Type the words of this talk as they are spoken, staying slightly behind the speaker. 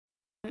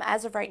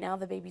As of right now,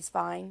 the baby's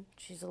fine.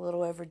 She's a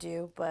little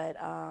overdue, but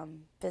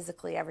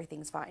physically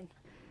everything's fine.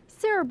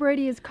 Sarah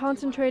Brady is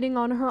concentrating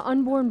on her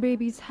unborn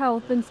baby's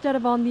health instead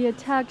of on the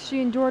attacks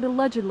she endured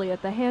allegedly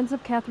at the hands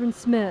of Catherine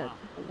Smith.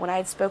 When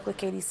I spoke with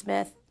Katie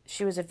Smith,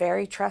 she was a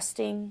very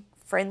trusting,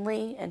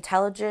 friendly,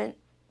 intelligent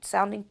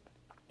sounding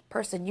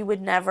person. You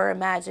would never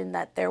imagine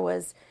that there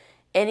was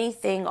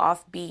anything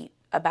offbeat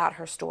about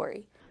her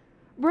story.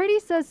 Brady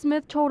says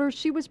Smith told her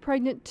she was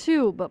pregnant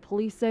too, but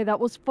police say that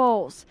was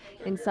false.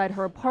 Inside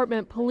her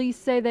apartment, police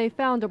say they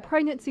found a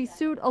pregnancy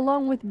suit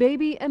along with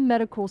baby and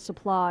medical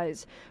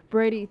supplies.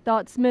 Brady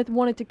thought Smith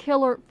wanted to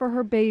kill her for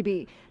her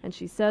baby, and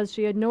she says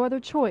she had no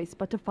other choice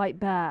but to fight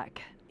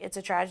back. It's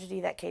a tragedy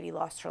that Katie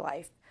lost her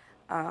life,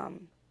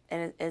 and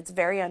it's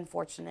very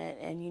unfortunate,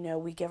 and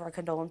we give our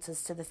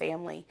condolences to the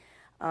family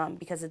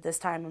because at this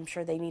time I'm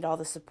sure they need all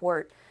the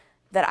support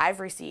that I've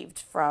received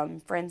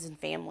from friends and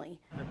family.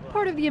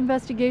 Part of the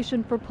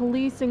investigation for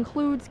police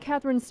includes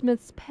Catherine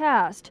Smith's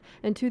past.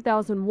 In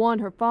 2001,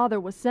 her father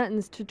was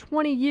sentenced to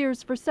 20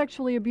 years for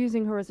sexually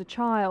abusing her as a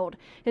child.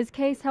 His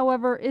case,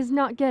 however, is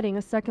not getting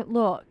a second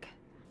look.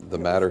 The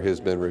matter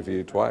has been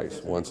reviewed twice,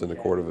 once in the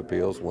Court of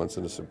Appeals, once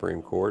in the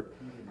Supreme Court,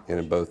 and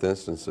in both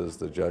instances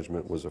the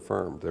judgment was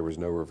affirmed. There was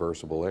no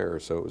reversible error,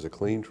 so it was a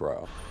clean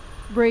trial.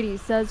 Brady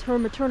says her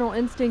maternal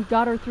instinct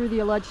got her through the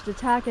alleged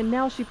attack, and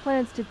now she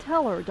plans to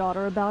tell her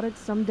daughter about it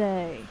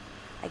someday.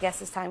 I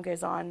guess as time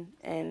goes on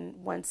and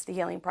once the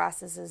healing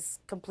process is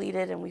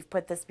completed and we've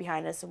put this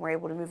behind us and we're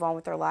able to move on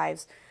with our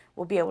lives,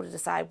 we'll be able to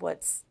decide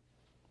what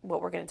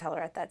we're going to tell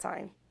her at that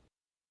time.